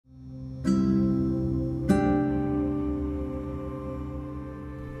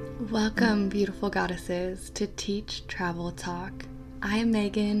Welcome, beautiful goddesses, to Teach, Travel, Talk. I am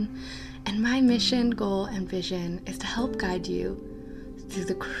Megan, and my mission, goal, and vision is to help guide you through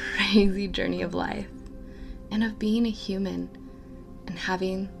the crazy journey of life and of being a human and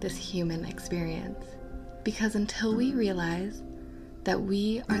having this human experience. Because until we realize that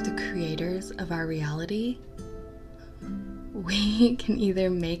we are the creators of our reality, we can either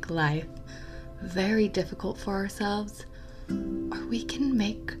make life very difficult for ourselves, or we can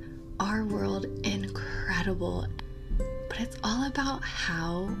make our world incredible. But it's all about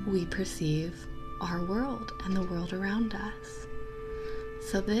how we perceive our world and the world around us.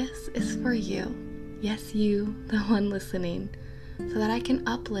 So this is for you. Yes, you, the one listening, so that I can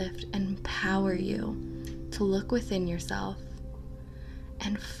uplift and empower you to look within yourself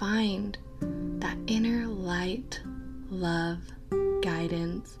and find that inner light, love,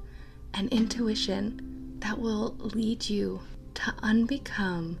 guidance, and intuition that will lead you to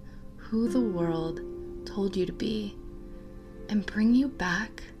unbecome who the world told you to be and bring you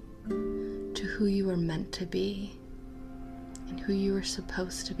back to who you were meant to be and who you were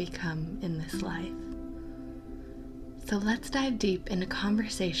supposed to become in this life. So let's dive deep into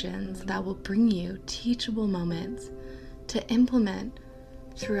conversations that will bring you teachable moments to implement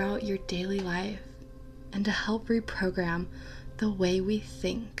throughout your daily life and to help reprogram the way we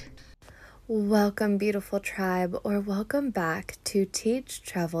think. Welcome, beautiful tribe, or welcome back to Teach,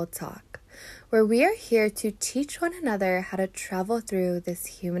 Travel, Talk, where we are here to teach one another how to travel through this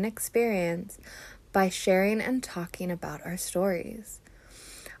human experience by sharing and talking about our stories.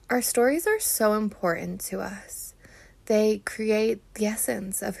 Our stories are so important to us. They create the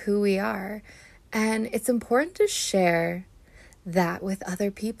essence of who we are, and it's important to share that with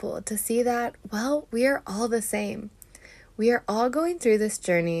other people to see that, well, we are all the same. We are all going through this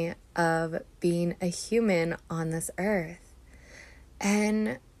journey of being a human on this earth.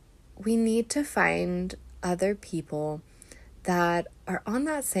 And we need to find other people that are on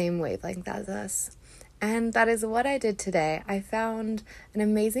that same wavelength as us. And that is what I did today. I found an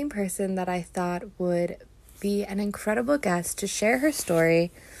amazing person that I thought would be an incredible guest to share her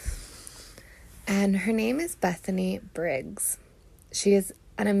story. And her name is Bethany Briggs. She is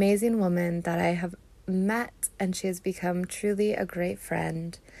an amazing woman that I have met, and she has become truly a great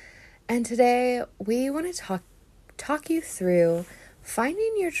friend. And today we want to talk you through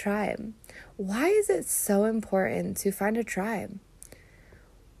finding your tribe. Why is it so important to find a tribe?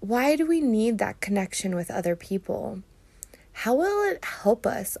 Why do we need that connection with other people? How will it help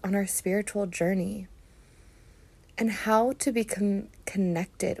us on our spiritual journey? And how to become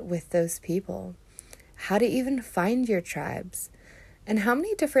connected with those people? How to even find your tribes? And how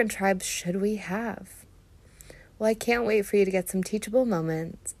many different tribes should we have? Well, I can't wait for you to get some teachable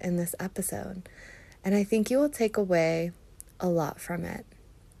moments in this episode, and I think you will take away a lot from it.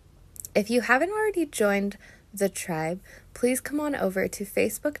 If you haven't already joined the tribe, please come on over to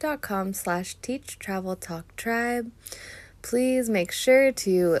facebook.com/TEACH.TRAVEL.TALK Please make sure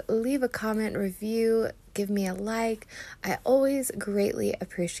to leave a comment, review, give me a like. I always greatly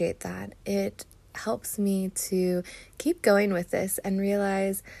appreciate that. It helps me to keep going with this and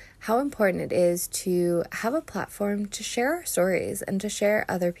realize how important it is to have a platform to share our stories and to share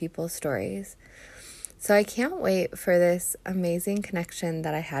other people's stories. So I can't wait for this amazing connection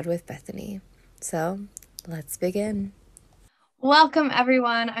that I had with Bethany. So let's begin. Welcome,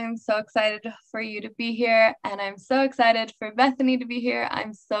 everyone. I'm so excited for you to be here, and I'm so excited for Bethany to be here.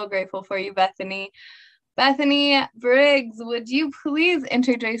 I'm so grateful for you, Bethany. Bethany Briggs, would you please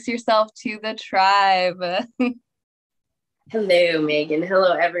introduce yourself to the tribe? Hello, Megan.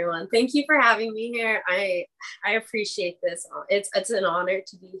 Hello, everyone. Thank you for having me here. I appreciate this. It's an honor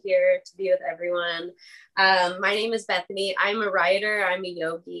to be here, to be with everyone. My name is Bethany. I'm a writer. I'm a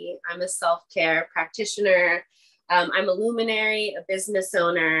yogi. I'm a self-care practitioner. I'm a luminary, a business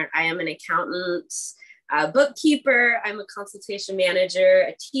owner. I am an accountant, a bookkeeper. I'm a consultation manager,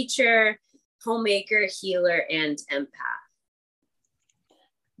 a teacher, homemaker, healer, and empath.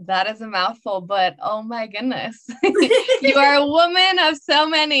 That is a mouthful, but oh my goodness. You are a woman of so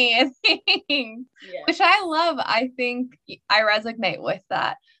many things, yeah. Which I love. I think I resonate with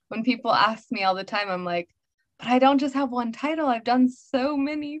that. When people ask me all the time, I'm like, but I don't just have one title. I've done so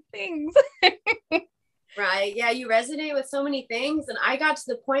many things. Right. Yeah, you resonate with so many things. And I got to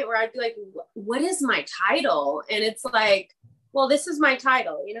the point where I'd be like, what is my title? And it's like, well, this is my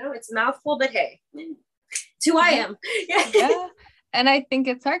title, it's a mouthful, but hey, it's who I am. Yeah. And I think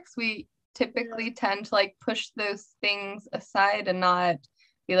it's hard because we typically tend to push those things aside and not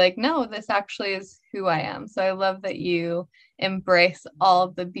be like, no, this actually is who I am. So I love that you embrace all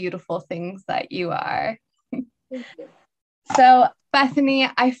of the beautiful things that you are. Thank you. So, Bethany,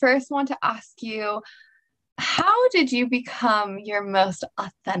 I first want to ask you, how did you become your most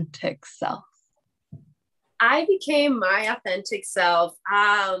authentic self? I became my authentic self.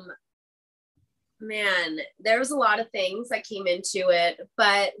 Man, there was a lot of things that came into it,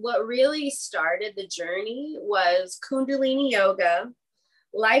 but what really started the journey was Kundalini yoga,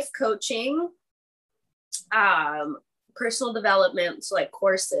 life coaching, um, personal development, so like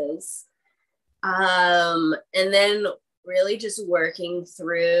courses, and then really just working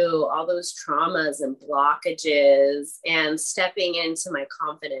through all those traumas and blockages and stepping into my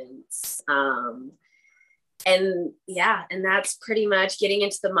confidence. And yeah, and that's pretty much getting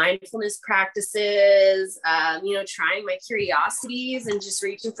into the mindfulness practices, trying my curiosities and just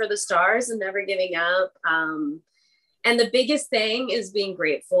reaching for the stars and never giving up. And the biggest thing is being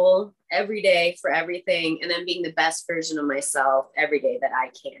grateful every day for everything, and then being the best version of myself every day that I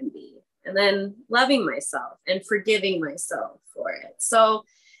can be, and then loving myself and forgiving myself for it. So,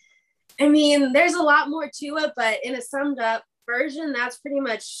 I mean, there's a lot more to it, but in a summed up version, that's pretty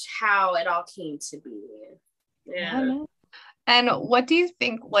much how it all came to be. Yeah. And what do you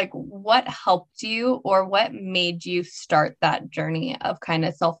think, like, what helped you or what made you start that journey of kind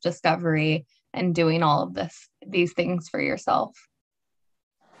of self-discovery and doing all of these things for yourself?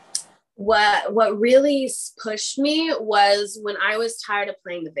 What really pushed me was when I was tired of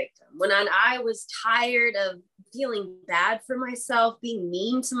playing the victim, when I was tired of feeling bad for myself, being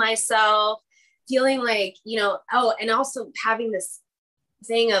mean to myself, feeling like, and also having this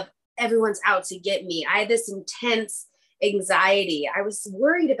thing of everyone's out to get me. I had this intense anxiety. I was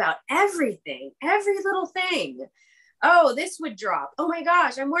worried about everything, every little thing. Oh, this would drop. Oh my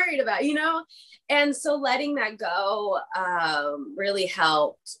gosh, I'm worried about, And so letting that go really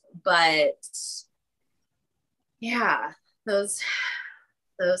helped. But yeah, those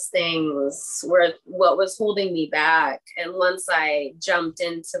things were what was holding me back. And once I jumped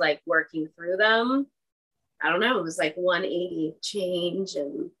into like working through them, I don't know, it was like 180 change,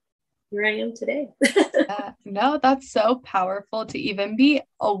 and here I am today. No, that's so powerful to even be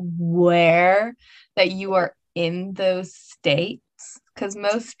aware that you are in those states, because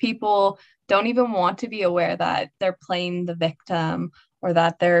most people don't even want to be aware that they're playing the victim or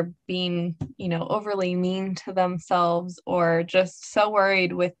that they're being, overly mean to themselves or just so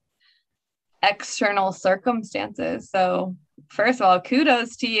worried with external circumstances. So, first of all,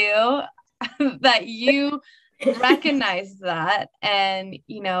 kudos to you that you recognize that and,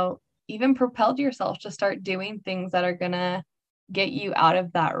 even propelled yourself to start doing things that are going to get you out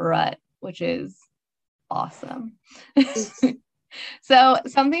of that rut, which is awesome. So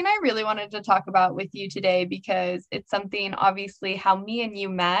something I really wanted to talk about with you today, because it's something obviously how me and you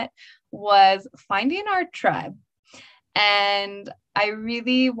met, was finding our tribe. And I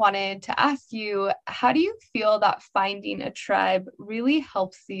really wanted to ask you, how do you feel that finding a tribe really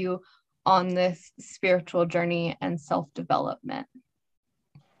helps you on this spiritual journey and self-development?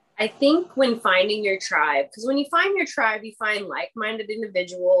 I think when finding your tribe, because when you find your tribe, you find like-minded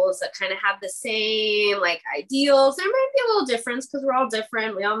individuals that kind of have the same like ideals. There might be a little difference because we're all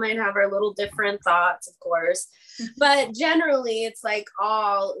different. We all might have our little different thoughts, of course. But generally, it's like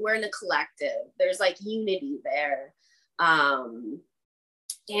we're in a collective. There's like unity there.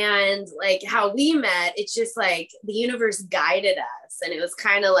 And like how we met, it's just like the universe guided us, and it was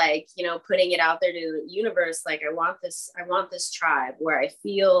kind of like, putting it out there to the universe, like I want this tribe where I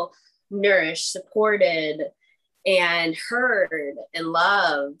feel nourished, supported, and heard and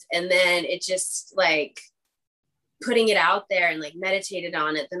loved. And then it just like putting it out there and like meditated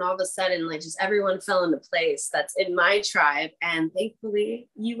on it, then all of a sudden like just everyone fell into place that's in my tribe, and thankfully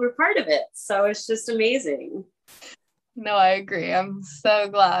you were part of it. So it's just amazing. No, I agree. I'm so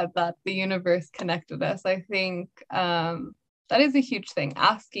glad that the universe connected us. I think that is a huge thing,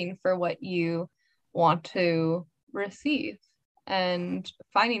 asking for what you want to receive and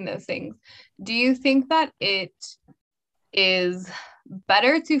finding those things. Do you think that it is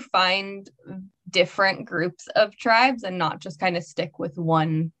better to find different groups of tribes and not just kind of stick with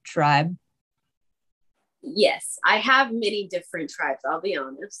one tribe? Yes, I have many different tribes, I'll be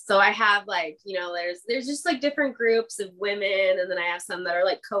honest. So I have like, there's just like different groups of women, and then I have some that are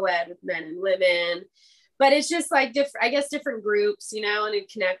like co-ed with men and women. But it's just like different groups, and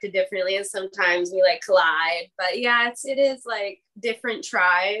it connected differently, and sometimes we like collide. But yeah, it is like different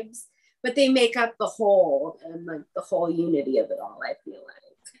tribes, but they make up the whole, and like the whole unity of it all, I feel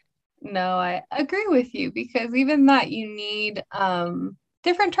like. No, I agree with you, because even that you need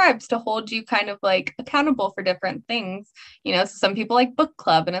different tribes to hold you kind of like accountable for different things. So some people like book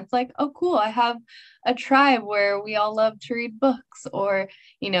club, and it's like, oh, cool, I have a tribe where we all love to read books. Or,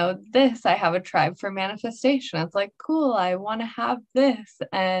 I have a tribe for manifestation. It's like, cool, I want to have this.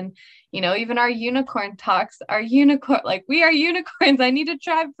 And, even our unicorn talks, like, we are unicorns. I need a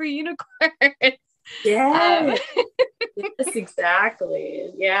tribe for unicorns. Yeah. Yes,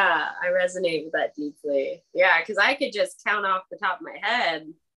 exactly. Yeah, I resonate with that deeply. Yeah, because I could just count off the top of my head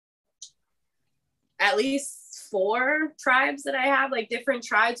at least 4 tribes that I have, like different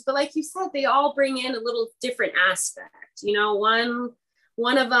tribes. But like you said, they all bring in a little different aspect.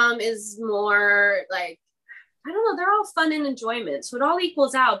 One of them is more like, I don't know, they're all fun and enjoyment. So it all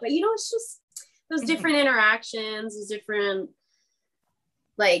equals out. But it's just those different interactions, those different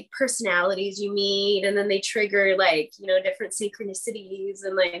like personalities you meet, and then they trigger like different synchronicities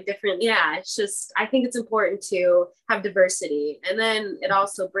and like different, it's just, I think it's important to have diversity, and then it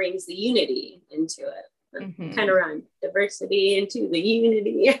also brings the unity into it. Kind of rhyme, diversity into the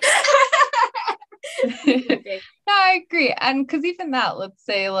unity. No, I agree. And because even that, let's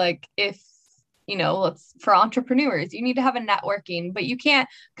say like if for entrepreneurs, you need to have a networking, but you can't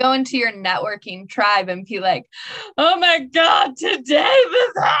go into your networking tribe and be like, oh my God, today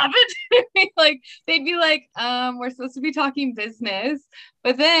this happened to me. Like, they'd be like, we're supposed to be talking business,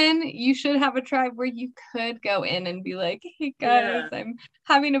 but then you should have a tribe where you could go in and be like, hey guys, I'm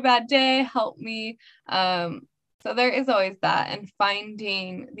having a bad day, help me. So there is always that, and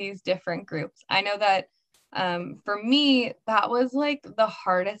finding these different groups. I know that for me, that was like the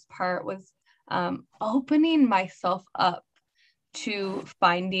hardest part, was opening myself up to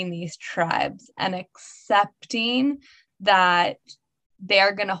finding these tribes and accepting that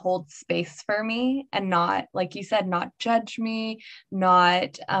they're going to hold space for me and not, like you said, not judge me,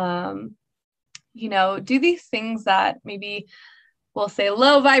 not, do these things that maybe we'll say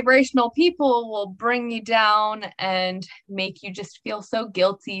low vibrational people will bring you down and make you just feel so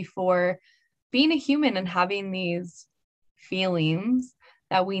guilty for being a human and having these feelings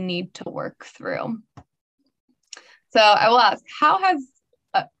that we need to work through. So I will ask, how has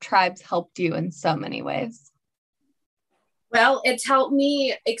tribes helped you in so many ways? Well, it's helped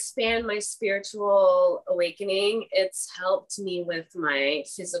me expand my spiritual awakening. It's helped me with my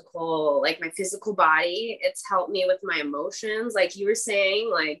physical body. It's helped me with my emotions. Like you were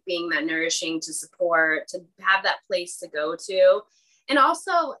saying, like being that nourishing to support, to have that place to go to, and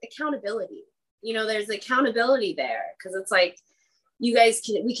also accountability. There's accountability there, because it's like, we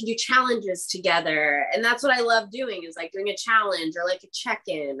can do challenges together. And that's what I love doing, is like doing a challenge or like a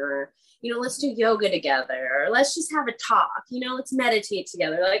check-in, or, let's do yoga together, or let's just have a talk, let's meditate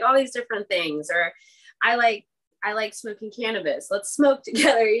together, like all these different things. Or I like smoking cannabis. Let's smoke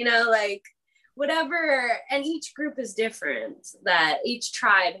together, like whatever. And each group is different, that each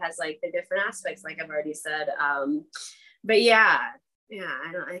tribe has like the different aspects, like I've already said. But I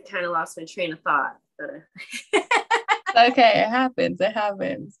kind of lost my train of thought. Okay, it happens.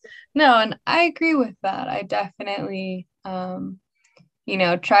 No, and I agree with that. I definitely,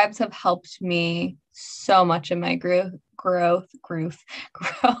 tribes have helped me so much in my growth. Groove and growth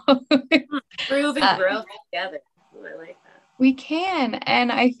together. Ooh, I like that. We can.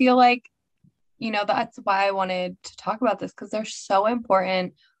 And I feel like, that's why I wanted to talk about this, because they're so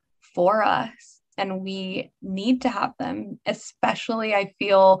important for us and we need to have them. Especially, I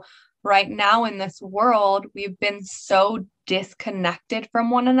feel right now in this world, we've been so disconnected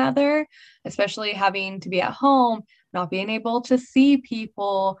from one another, especially having to be at home, not being able to see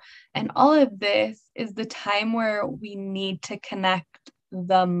people. And all of this is the time where we need to connect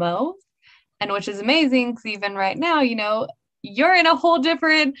the most. And which is amazing, because even right now, you're in a whole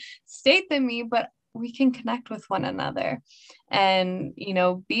different state than me, but we can connect with one another and,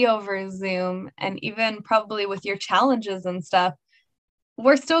 be over Zoom, and even probably with your challenges and stuff,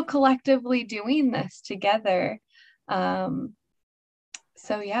 we're still collectively doing this together. So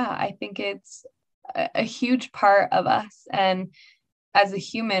yeah, I think it's a huge part of us. And as a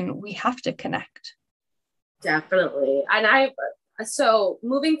human, we have to connect. Definitely. And so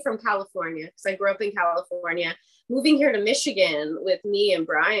moving from California, because I grew up in California, moving here to Michigan with me and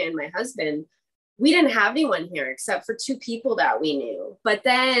Brian, my husband, we didn't have anyone here except for 2 people that we knew. But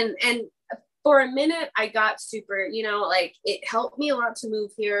then, and for a minute, I got super, like it helped me a lot to move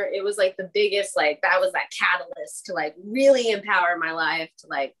here. It was like the biggest, like that was that catalyst to like really empower my life to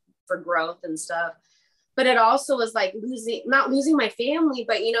like for growth and stuff. But it also was like not losing my family,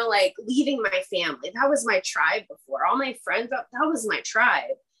 but like leaving my family. That was my tribe before. All my friends, that was my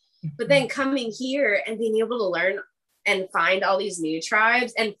tribe. But then coming here and being able to learn and find all these new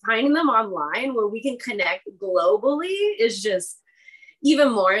tribes and finding them online where we can connect globally is just,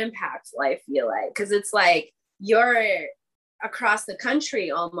 even more impactful, I feel like, because it's like you're across the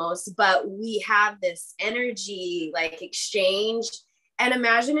country almost, but we have this energy like exchange, and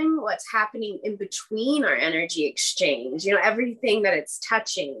imagining what's happening in between our energy exchange, you know, everything that it's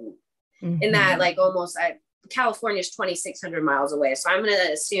touching in that, like almost California is 2,600 miles away. So I'm going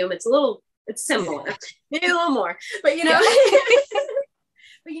to assume it's similar, maybe a little more, but you know,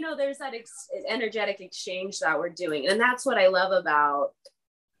 but you know, there's that energetic exchange that we're doing. And that's what I love about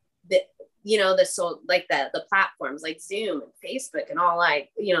the, you know, like the platforms like Zoom and Facebook and all,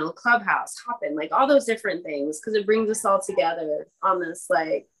 like, you know, Clubhouse, Hopin, like all those different things, because it brings us all together on this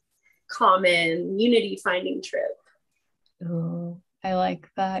like common unity finding trip. Oh, I like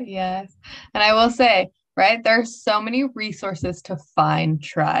that. Yes. And I will say, right, there's so many resources to find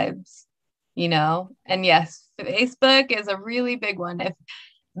tribes, you know, and yes, Facebook is a really big one. If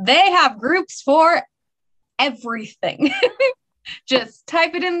they have groups for everything. Just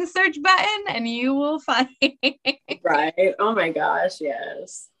type it in the search button and you will find it. Right. Oh my gosh,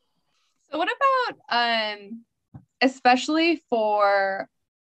 yes. So what about especially for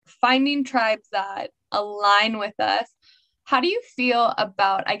finding tribes that align with us, how do you feel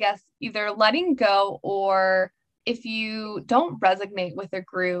about, I guess, either letting go, or if you don't resonate with a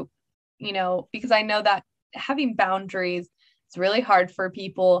group, you know, because I know that having boundaries is really hard for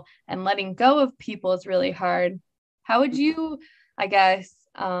people, and letting go of people is really hard. How would you, I guess,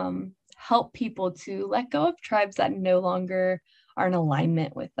 help people to let go of tribes that no longer are in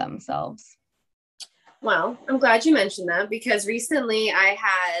alignment with themselves? Well, I'm glad you mentioned that, because recently I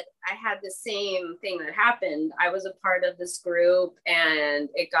had the same thing that happened. I was a part of this group and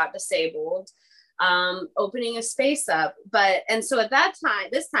it got disabled, opening a space up. And so at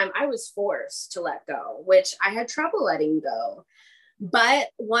this time I was forced to let go, which I had trouble letting go. But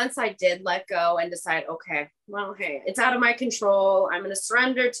once I did let go and decide, okay, well, hey, it's out of my control, I'm going to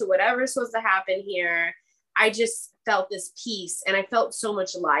surrender to whatever's supposed to happen here, I just felt this peace, and I felt so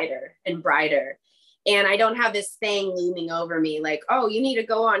much lighter and brighter. And I don't have this thing looming over me like, oh, you need to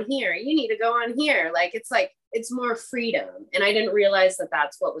go on here, you need to go on here. Like, it's more freedom. And I didn't realize that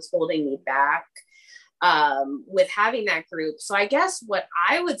that's what was holding me back with having that group. So I guess what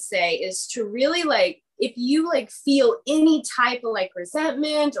I would say is to really, like, if you like feel any type of like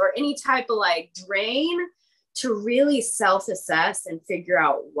resentment or any type of like drain, to really self-assess and figure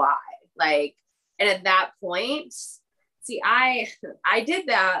out why. Like, and at that point, see, I did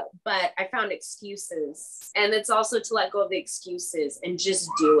that, but I found excuses. And it's also to let go of the excuses and just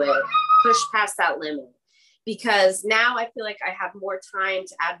do it, push past that limit. Because now I feel like I have more time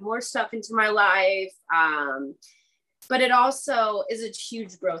to add more stuff into my life. But it also is a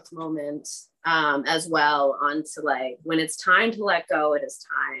huge growth moment as well, onto like, when it's time to let go, it is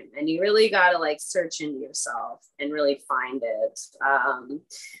time. And you really got to like search into yourself and really find it.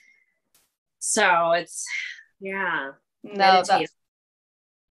 So it's, yeah. No, that's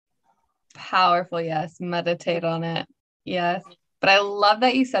powerful. Yes. Meditate on it. Yes. But I love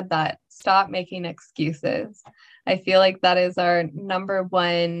that you said that. Stop making excuses. I feel like that is our number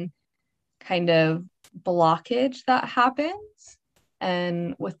one kind of blockage that happens.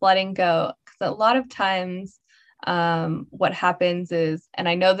 And with letting go, because a lot of times what happens is, and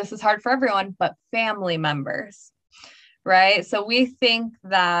I know this is hard for everyone, but family members, right? So we think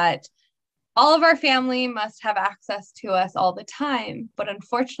that all of our family must have access to us all the time. But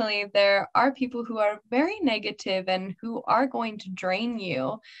unfortunately, there are people who are very negative and who are going to drain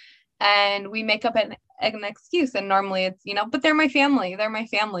you. And we make up an excuse. And normally it's, you know, but they're my family. They're my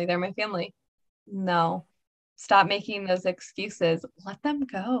family. They're my family. No, stop making those excuses. Let them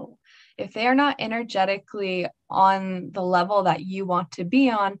go. If they are not energetically on the level that you want to be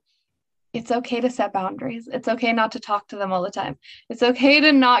on, it's okay to set boundaries. It's okay not to talk to them all the time. It's okay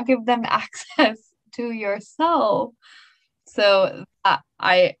to not give them access to yourself. So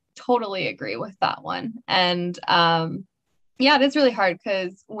I totally agree with that one. And yeah, it is really hard,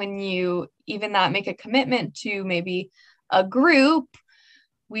 because when you even that make a commitment to maybe a group,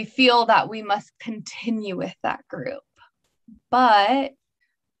 we feel that we must continue with that group. But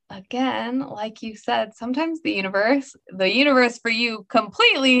again, like you said, sometimes the universe for you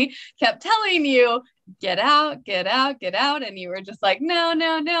completely kept telling you, get out, get out, get out. And you were just like, no,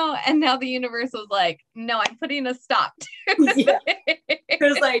 no, no. And now the universe was like, no, I'm putting a stop to yeah. It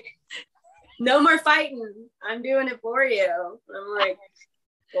was like, no more fighting. I'm doing it for you. I'm like,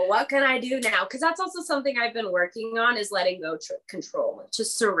 well, what can I do now? Because that's also something I've been working on, is letting go control,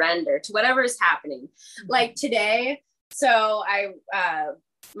 just surrender to whatever is happening. Like today, so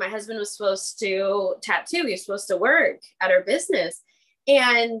my husband was supposed to tattoo. He was supposed to work at our business.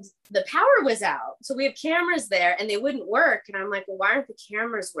 And the power was out. So we have cameras there and they wouldn't work. And I'm like, well, why aren't the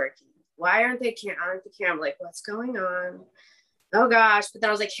cameras working? Why aren't the camera? Like, what's going on? Oh gosh. But then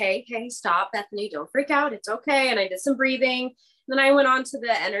I was like, hey, stop, Bethany, don't freak out. It's okay. And I did some breathing. And then I went on to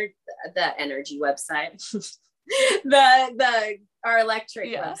the energy website, our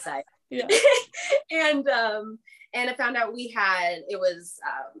electric website. Yeah. and I found out it was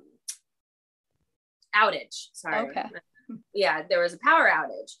outage. Sorry. Okay. Yeah, there was a power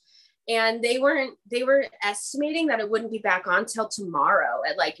outage. And they were estimating that it wouldn't be back on till tomorrow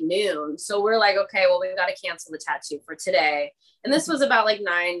at like noon. So we're like, okay, well, we've got to cancel the tattoo for today. And this was about like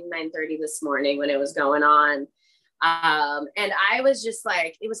 9:30 this morning when it was going on. And I was just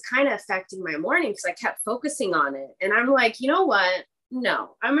like, it was kind of affecting my morning because I kept focusing on it. And I'm like, you know what?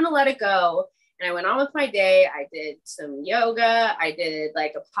 No, I'm going to let it go. And I went on with my day. I did some yoga. I did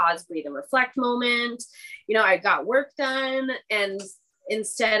like a pause, breathe, and reflect moment. You know, I got work done. And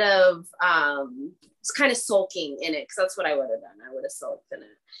instead of it's kind of sulking in it, because that's what I would have done. I would have sulked in it.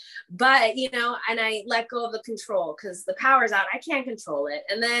 But, you know, and I let go of the control because the power's out. I can't control it.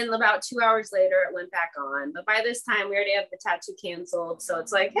 And then about 2 hours later, it went back on. But by this time, we already have the tattoo canceled. So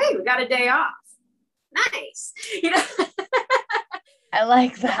it's like, hey, we got a day off. Nice. You know, I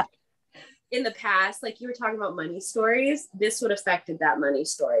like that. In the past, like you were talking about money stories, this would have affected that money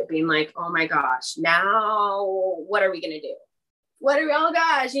story, being like, oh my gosh, now what are we going to do? Oh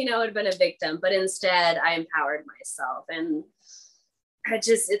gosh, you know, it would have been a victim. But instead, I empowered myself. And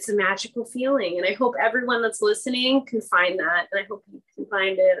it's a magical feeling. And I hope everyone that's listening can find that. And I hope you can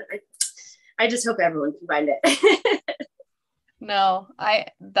find it. I just hope everyone can find it. No,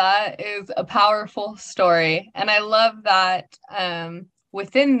 that is a powerful story. And I love that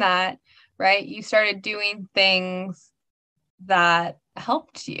within that, right, you started doing things that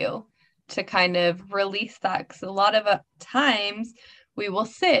helped you to kind of release that. Because a lot of times we will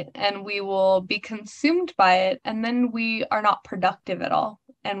sit and we will be consumed by it, and then we are not productive at all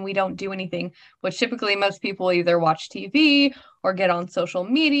and we don't do anything, which typically most people either watch TV or get on social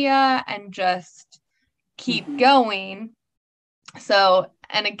media and just keep going. So,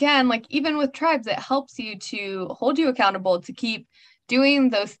 and again, like even with tribes, it helps you to hold you accountable to keep doing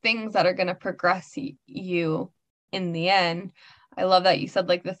those things that are going to progress you in the end. I love that you said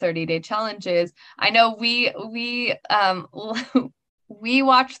like the 30-day challenges. I know we we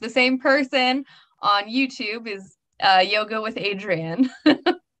watch the same person on YouTube is Yoga with Adrienne.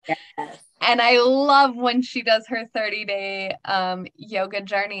 Yes. And I love when she does her 30-day yoga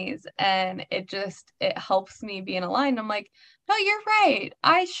journeys, and it helps me be in aligned. I'm like, no, you're right.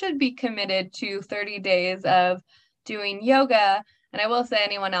 I should be committed to 30 days of doing yoga. And I will say,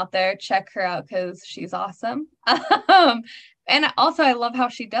 anyone out there, check her out because she's awesome. And also I love how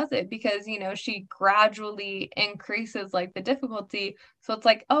she does it because, you know, she gradually increases like the difficulty. So it's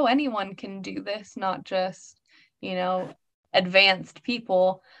like, oh, anyone can do this, not just, you know, advanced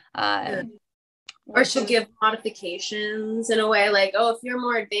people. Or she'll give modifications in a way like, oh, if you're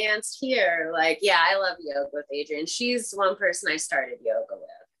more advanced here, like, yeah, I love yoga with Adrienne. She's one person I started yoga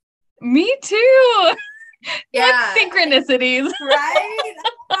with. Me too. Yeah. Like synchronicities. Right?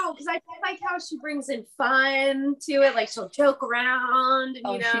 Oh, because I like how she brings in fun to it. Like she'll joke around. And,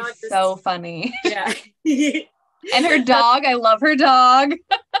 oh, you know, she's so funny. Yeah. And her dog, I love her dog.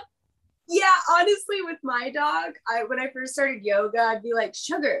 Yeah, honestly, with my dog, when I first started yoga, I'd be like,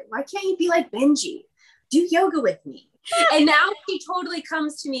 Sugar, why can't you be like Benji? Do yoga with me. And now she totally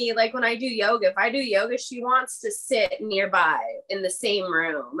comes to me like when I do yoga. If I do yoga, she wants to sit nearby in the same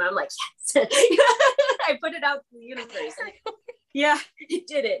room. I'm like, yes. I put it out to the universe. Yeah, it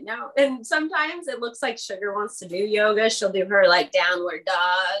did it now. And sometimes it looks like Sugar wants to do yoga. She'll do her like downward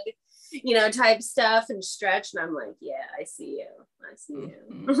dog, you know, type stuff and stretch. And I'm like, yeah, I see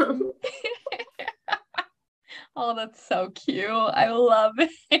you. Oh, that's so cute. I love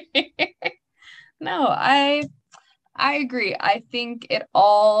it. No, I agree. I think it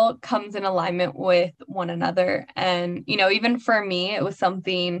all comes in alignment with one another. And, you know, even for me, it was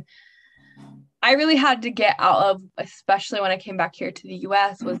something I really had to get out of, especially when I came back here to the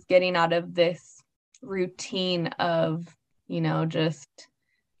US, was getting out of this routine of, you know, just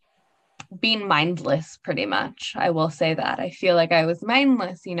being mindless pretty much. I will say that. I feel like I was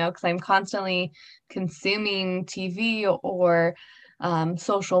mindless, you know, because I'm constantly consuming TV or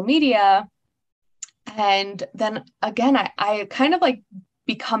social media. And then again, I kind of like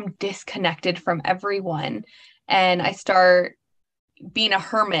become disconnected from everyone. And I start being a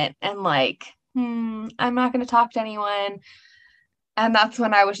hermit and like, I'm not going to talk to anyone. And that's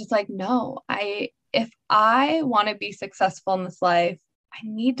when I was just like, no, if I want to be successful in this life, I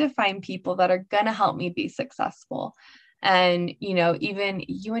need to find people that are going to help me be successful. And, you know, even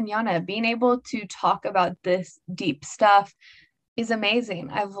you and Yana being able to talk about this deep stuff is amazing.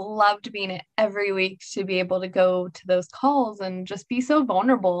 I've loved being it every week to be able to go to those calls and just be so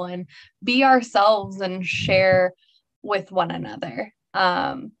vulnerable and be ourselves and share with one another.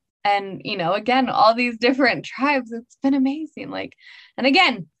 And, you know, again, all these different tribes, it's been amazing. Like, and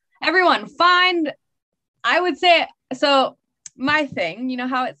again, everyone I would say, so my thing, you know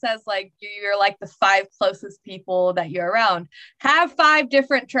how it says like you're like the 5 closest people that you're around, have 5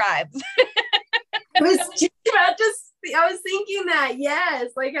 different tribes. I was just about to, I was thinking that,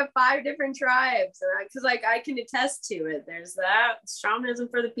 yes, like have 5 different tribes, because like I can attest to it. There's that shamanism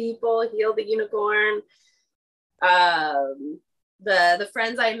for the people, heal the unicorn. The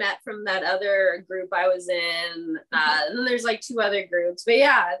friends I met from that other group I was in, and then there's like 2 other groups, but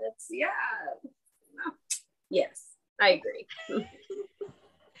yeah, yes, I agree.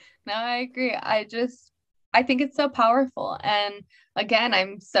 No, I agree. I think it's so powerful. And again,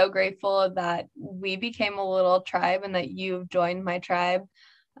 I'm so grateful that we became a little tribe and that you've joined my tribe.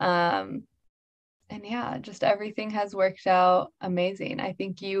 And yeah, just everything has worked out amazing. I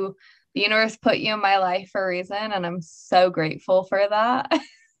think the universe put you in my life for a reason, and I'm so grateful for that.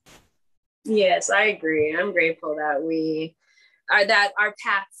 Yes, I agree. I'm grateful that our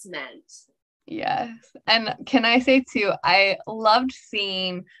paths met. Yes. And can I say too, I loved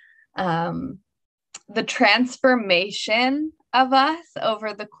seeing the transformation of us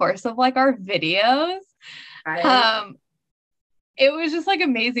over the course of like our videos. Right. It was just like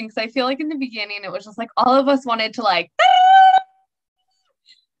amazing because I feel like in the beginning it was just like all of us wanted to like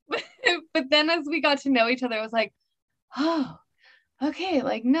but then as we got to know each other, it was like, oh, okay,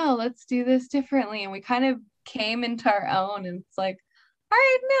 like no, let's do this differently. And we kind of came into our own, and it's like, all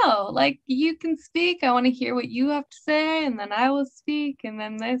right, no, like you can speak. I want to hear what you have to say, and then I will speak, and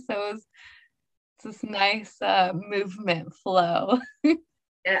then this. So it was this nice movement flow.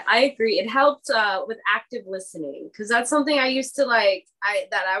 Yeah, I agree. It helped with active listening, because that's something I used to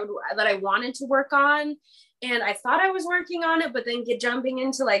that I wanted to work on, and I thought I was working on it, but then jumping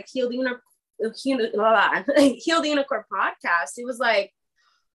into like Heal the Unicorn podcast, it was like,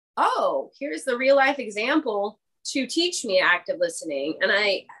 oh, here's the real life example to teach me active listening. And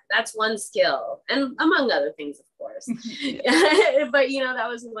that's one skill, and among other things, of course. But you know, that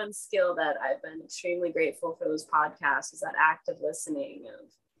was one skill that I've been extremely grateful for those podcasts, is that active listening of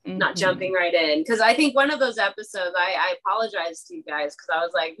not jumping right in. Because I think one of those episodes, I apologized to you guys, because I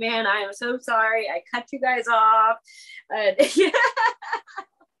was like, man, I am so sorry, I cut you guys off. Yeah.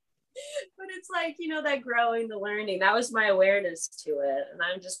 But it's like, you know, that growing, the learning, that was my awareness to it. And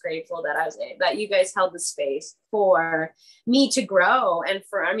I'm just grateful that you guys held the space for me to grow, and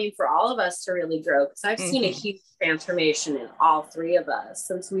for all of us to really grow, because I've seen a huge transformation in all 3 of us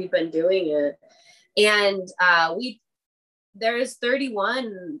since we've been doing it. And there's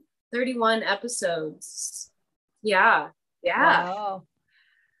 31 episodes. Yeah. Wow.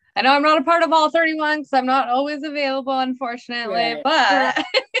 I know I'm not a part of all 31 because I'm not always available, unfortunately, right. But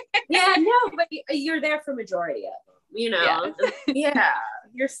yeah, no, but you're there for majority of them, you know. Yeah,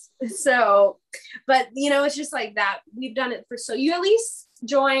 you're so, but you know, it's just like that. We've done it you at least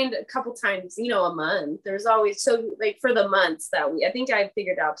joined a couple times, you know, a month. There's always, so like for the months that I think I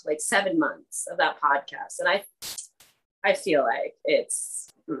figured out to like 7 months of that podcast, and I feel like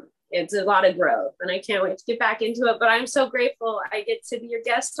it's a lot of growth, and I can't wait to get back into it. But I'm so grateful I get to be your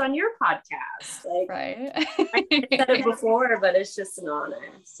guest on your podcast. Like, right. I said it before, but it's just an honor.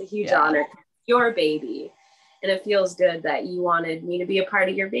 It's a huge honor. Your baby, and it feels good that you wanted me to be a part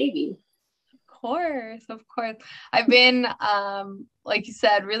of your baby. Of course. I've been, like you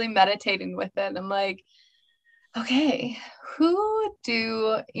said, really meditating with it. I'm like, okay, who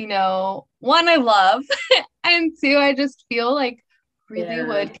do, you know, 1, I love, and 2, I just feel like really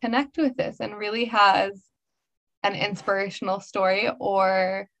would connect with this and really has an inspirational story,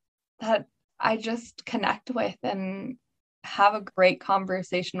 or that I just connect with and have a great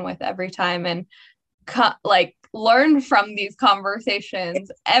conversation with every time, and like learn from these conversations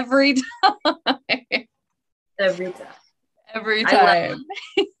every time. Every time.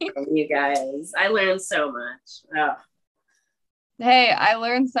 You guys, I learned so much. Oh. Hey, I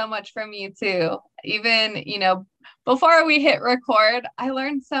learned so much from you too. Even, you know, before we hit record, I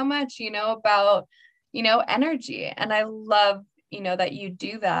learned so much, you know, about, you know, energy. And I love, you know, that you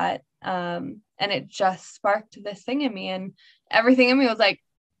do that. And it just sparked this thing in me, and everything in me was like,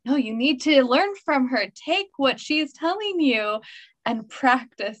 no, you need to learn from her. Take what she's telling you and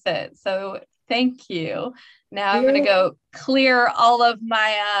practice it. So thank you. Now I'm going to go clear all of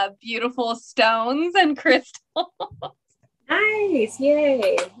my beautiful stones and crystals. Nice.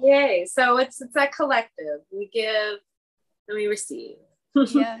 Yay. So it's that collective. We give and we receive.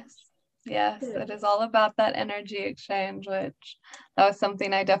 Yes, it is all about that energy exchange, which that was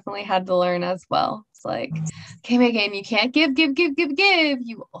something I definitely had to learn as well. It's like, okay, Megan, you can't give.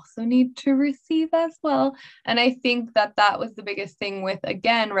 You also need to receive as well. And I think that that was the biggest thing with,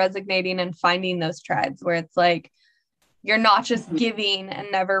 again, resonating and finding those tribes where it's like, you're not just giving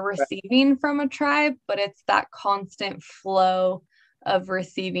and never receiving from a tribe, but it's that constant flow of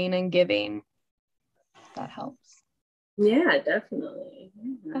receiving and giving. That helps. Yeah, definitely.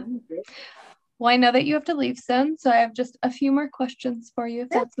 Well, I know that you have to leave soon, so I have just a few more questions for you, if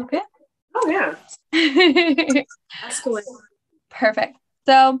that's okay. Oh, yeah. That's cool. Perfect.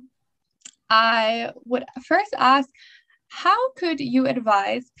 So I would first ask, how could you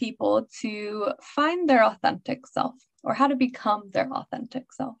advise people to find their authentic self, or how to become their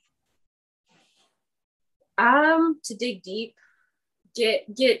authentic self? To dig deep,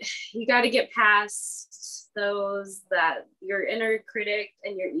 you got to get past those, that your inner critic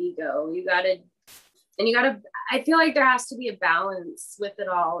and your ego. I feel like there has to be a balance with it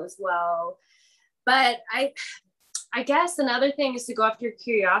all as well. But I guess another thing is to go after your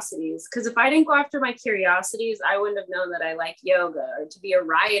curiosities, because if I didn't go after my curiosities, I wouldn't have known that I like yoga, or to be a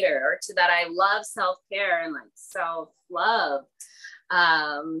writer, or that I love self-care and like self-love.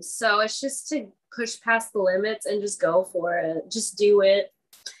 So it's just to push past the limits and just go for it. Just do it.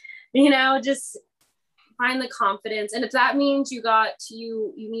 Just find the confidence. And if that means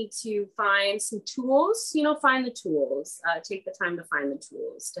you need to find some tools, find the tools. Take the time to find the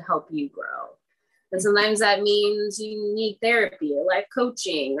tools to help you grow. And sometimes that means you need therapy or life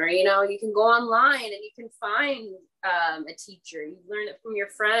coaching, or, you can go online and you can find a teacher. You learn it from your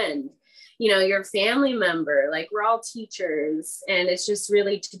friend, your family member. Like, we're all teachers, and it's just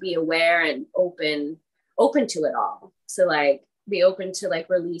really to be aware and open to it all. So like, be open to like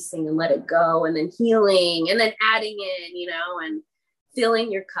releasing and let it go, and then healing, and then adding in, and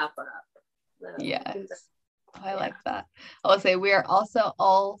filling your cup up. Yes. I like that. I will say we are also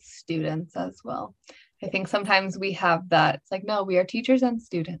all students as well. I think sometimes we have that. It's like, no, we are teachers and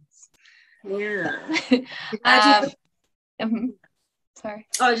students. Yeah. Sorry.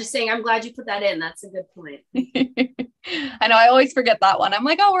 I was just saying, I'm glad you put that in. That's a good point. I know, I always forget that one. I'm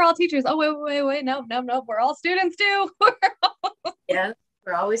like, oh, we're all teachers. Oh, wait. No. We're all students too. Yeah,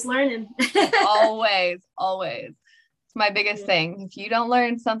 we're always learning. always. It's my biggest thing. If you don't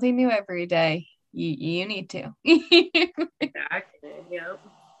learn something new every day, you need to. Exactly. Yeah.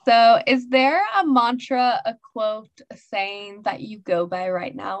 So is there a mantra, a quote, a saying that you go by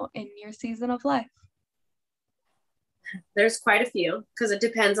right now in your season of life? There's quite a few, because it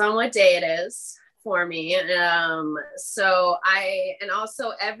depends on what day it is for me.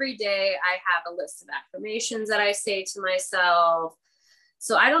 Also every day I have a list of affirmations that I say to myself.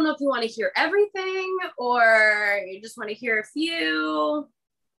 So I don't know if you want to hear everything or you just want to hear a few.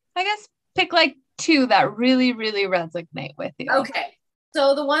 I guess pick like two that really, really resonate with you. Okay.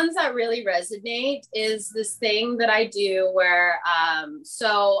 So the ones that really resonate is this thing that I do where,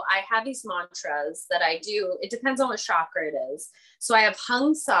 so I have these mantras that I do. It depends on what chakra it is. So I have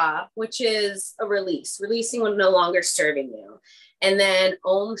Hung Sa, which is a releasing what no longer serving you. And then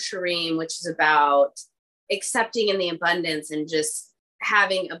Om Shrim, which is about accepting in the abundance and just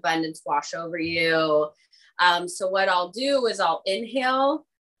having abundance wash over you. So what I'll do is I'll inhale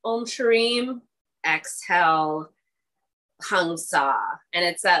Om Shrim, exhale Hung Sa, and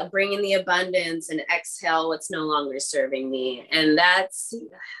it's that bringing the abundance, and exhale what's no longer serving me. And that's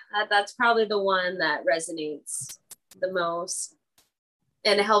probably the one that resonates the most,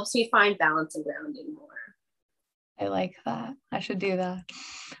 and it helps me find balance and grounding more. I like that. I should do that.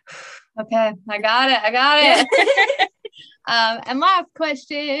 Okay, I got it. And last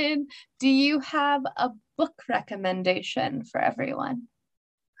question, do you have a book recommendation for everyone?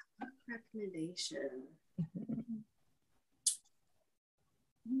 Recommendation?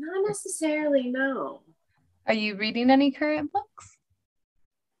 Not necessarily, no. Are you reading any current books?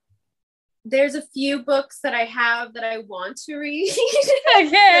 There's a few books that I have that I want to read.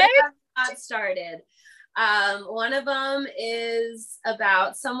 Okay. I have not started. One of them is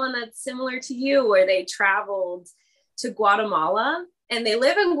about someone that's similar to you, where they traveled to Guatemala, and they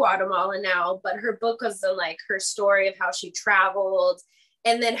live in Guatemala now, but her book was like her story of how she traveled.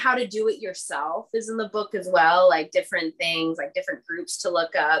 And then how to do it yourself is in the book as well, like different things, like different groups to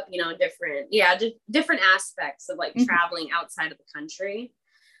look up, different aspects of like traveling outside of the country.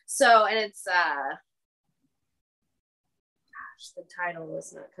 So, and it's, the title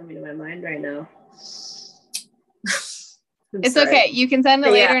is not coming to my mind right now. It's sorry. Okay. You can send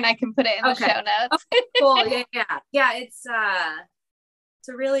it later and I can put it in the show notes. Okay, cool. Yeah. It's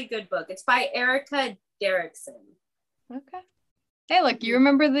a really good book. It's by Erica Derrickson. Okay. Hey, look, you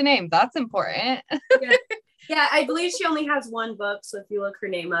remember the name. That's important. Yeah. Yeah, I believe she only has one book. So if you look her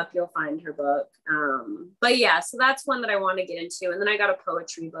name up, you'll find her book. But yeah, so that's one that I want to get into. And then I got a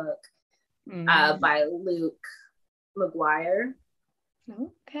poetry book by Luke McGuire.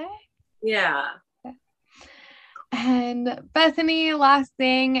 Okay. Yeah. And Bethany, last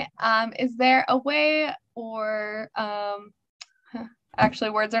thing, is there a way or actually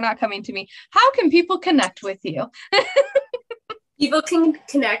words are not coming to me. How can people connect with you? People can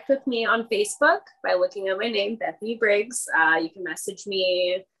connect with me on Facebook by looking at my name, Bethany Briggs. You can message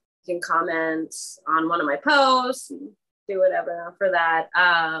me, you can comment on one of my posts, do whatever for that.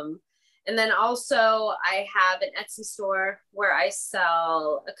 And then also I have an Etsy store where I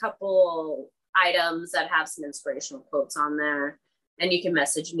sell a couple items that have some inspirational quotes on there. And you can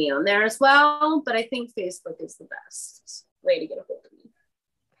message me on there as well. But I think Facebook is the best way to get a hold of me.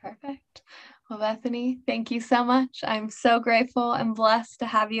 Perfect. Well, Bethany, thank you so much. I'm so grateful and blessed to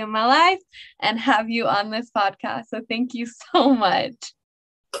have you in my life and have you on this podcast. So thank you so much.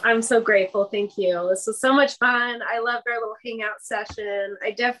 I'm so grateful. Thank you. This was so much fun. I loved our little hangout session.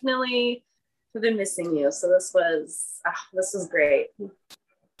 I definitely have been missing you. So this was great.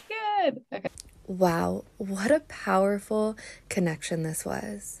 Good. Okay. Wow, what a powerful connection this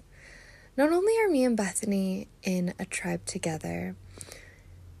was. Not only are me and Bethany in a tribe together,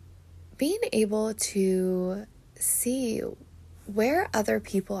 being able to see where other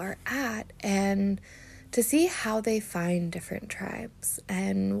people are at and to see how they find different tribes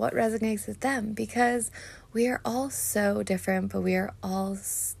and what resonates with them, because we are all so different, but we are all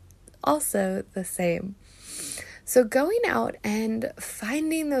also the same. So going out and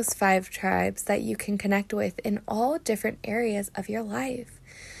finding those 5 tribes that you can connect with in all different areas of your life.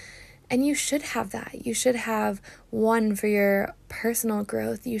 And you should have that. You should have one for your personal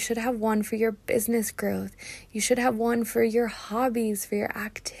growth. You should have one for your business growth. You should have one for your hobbies, for your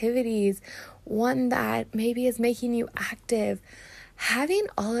activities, one that maybe is making you active. Having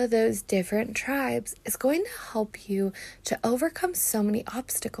all of those different tribes is going to help you to overcome so many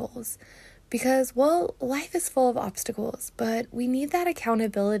obstacles. Because, well, life is full of obstacles, but we need that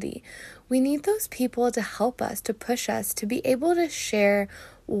accountability. We need those people to help us, to push us, to be able to share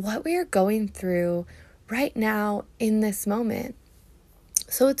what we are going through right now in this moment.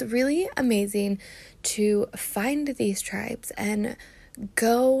 So it's really amazing to find these tribes and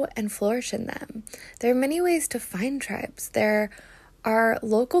go and flourish in them. There are many ways to find tribes. There are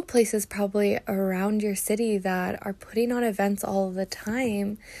local places probably around your city that are putting on events all the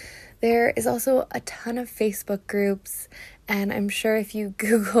time. There is also a ton of Facebook groups, and I'm sure if you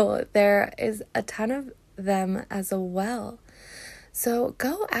Google, there is a ton of them as well. So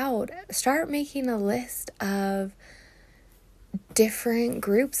go out, start making a list of different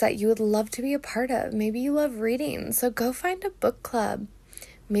groups that you would love to be a part of. Maybe you love reading, so go find a book club.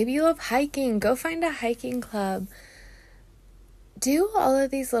 Maybe you love hiking, go find a hiking club. Do all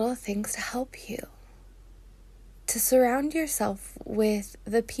of these little things to help you, to surround yourself with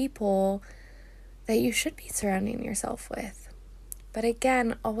the people that you should be surrounding yourself with. But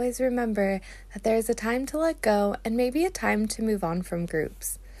again, always remember that there's a time to let go and maybe a time to move on from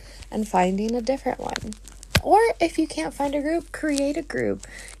groups and finding a different one. Or if you can't find a group, create a group.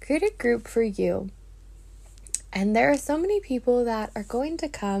 Create a group for you. And there are so many people that are going to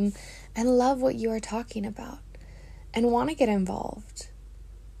come and love what you are talking about and want to get involved.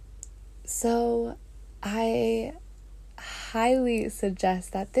 So I highly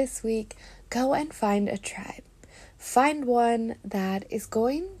suggest that this week, go and find a tribe. Find one that is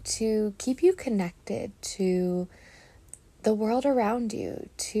going to keep you connected to the world around you,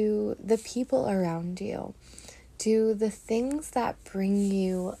 to the people around you, to the things that bring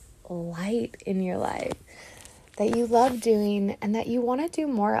you light in your life, that you love doing and that you want to do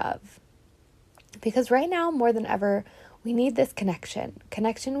more of. Because right now, more than ever, we need this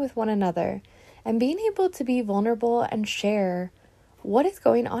connection with one another, and being able to be vulnerable and share what is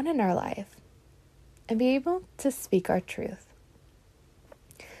going on in our life and be able to speak our truth.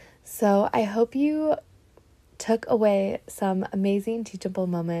 So I hope you took away some amazing teachable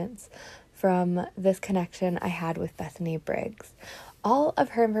moments from this connection I had with Bethany Briggs. All of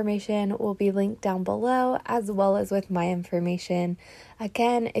her information will be linked down below, as well as with my information.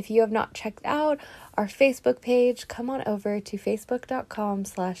 Again, if you have not checked out our Facebook page, come on over to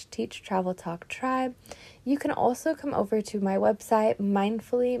facebook.com/TEACH.TRAVEL.TALK tribe. You can also come over to my website,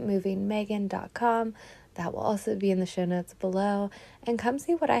 mindfullymovingmegan.com. That will also be in the show notes below. And come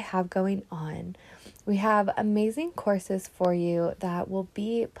see what I have going on. We have amazing courses for you that will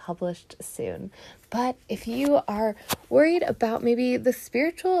be published soon. But if you are worried about maybe the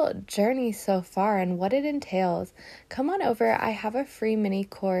spiritual journey so far and what it entails, come on over. I have a free mini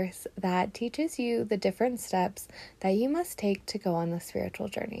course that teaches you the different steps that you must take to go on the spiritual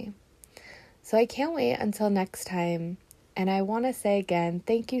journey. So I can't wait until next time. And I want to say again,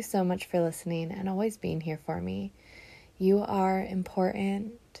 thank you so much for listening and always being here for me. You are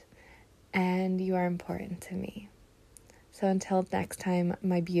important, and you are important to me. So until next time,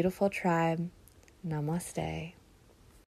 my beautiful tribe, namaste.